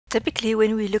Typically,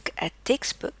 when we look at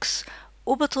textbooks,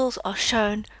 orbitals are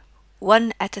shown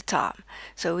one at a time.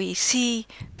 So we see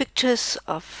pictures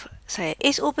of, say, a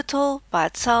s orbital by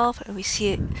itself, and we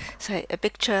see, say, a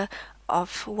picture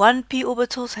of one p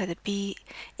orbital, say the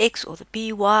px or the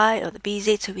py or the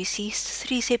pz. So we see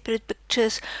 3 separate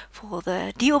pictures. For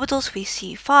the d orbitals, we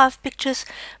see 5 pictures,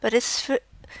 but it's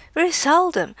very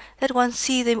seldom that one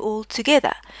see them all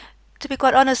together. To be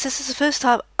quite honest, this is the first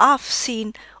time I've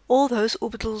seen all those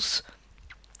orbitals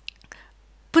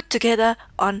put together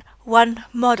on one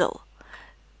model.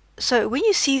 So when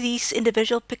you see these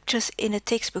individual pictures in a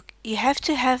textbook, you have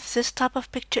to have this type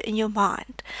of picture in your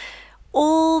mind.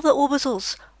 All the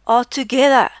orbitals are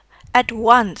together at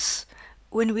once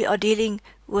when we are dealing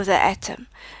with the atom.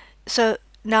 So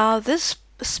now this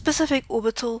specific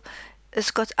orbital has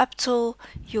got up till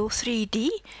your 3D,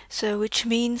 so which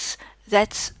means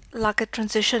that's like a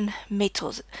transition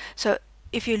metal. So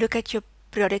if you look at your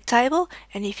periodic table,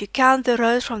 and if you count the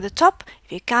rows from the top,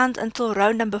 if you count until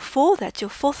row number 4, that's your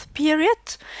 4th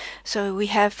period. So we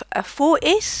have a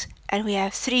 4s and we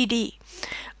have 3d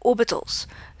orbitals.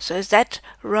 So it's that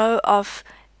row of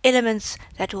elements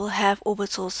that will have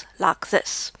orbitals like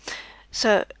this.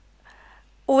 So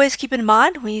always keep in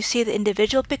mind when you see the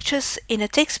individual pictures in a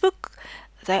textbook,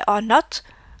 they are not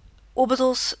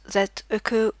orbitals that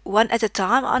occur one at a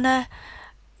time on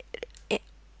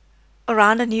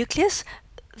around a nucleus.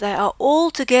 They are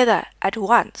all together at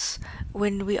once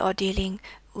when we are dealing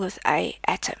with an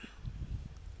atom.